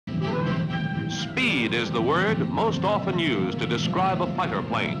Speed is the word most often used to describe a fighter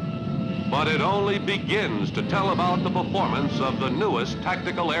plane, but it only begins to tell about the performance of the newest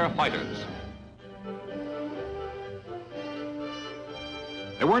tactical air fighters.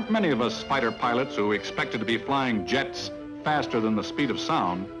 There weren't many of us fighter pilots who expected to be flying jets faster than the speed of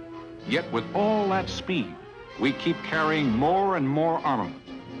sound, yet with all that speed, we keep carrying more and more armament.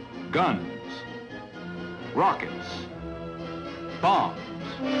 Guns, rockets, bombs.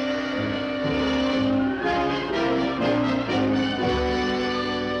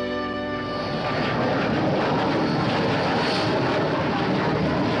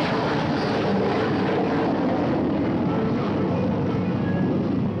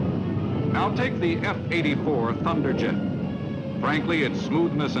 Now take the F-84 Thunderjet. Frankly, its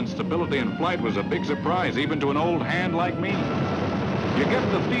smoothness and stability in flight was a big surprise, even to an old hand like me. You get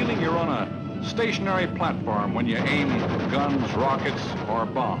the feeling you're on a stationary platform when you aim guns, rockets, or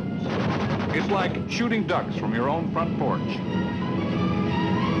bombs. It's like shooting ducks from your own front porch.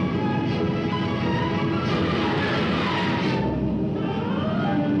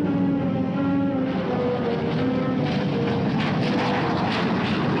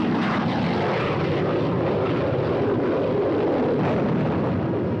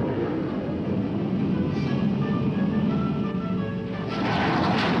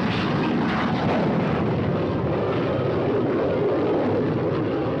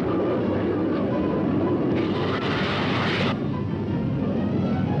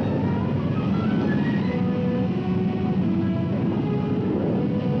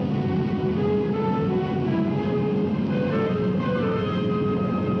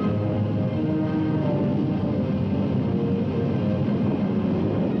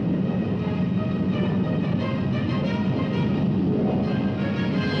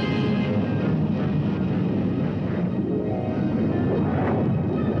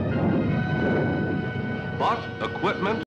 But equipment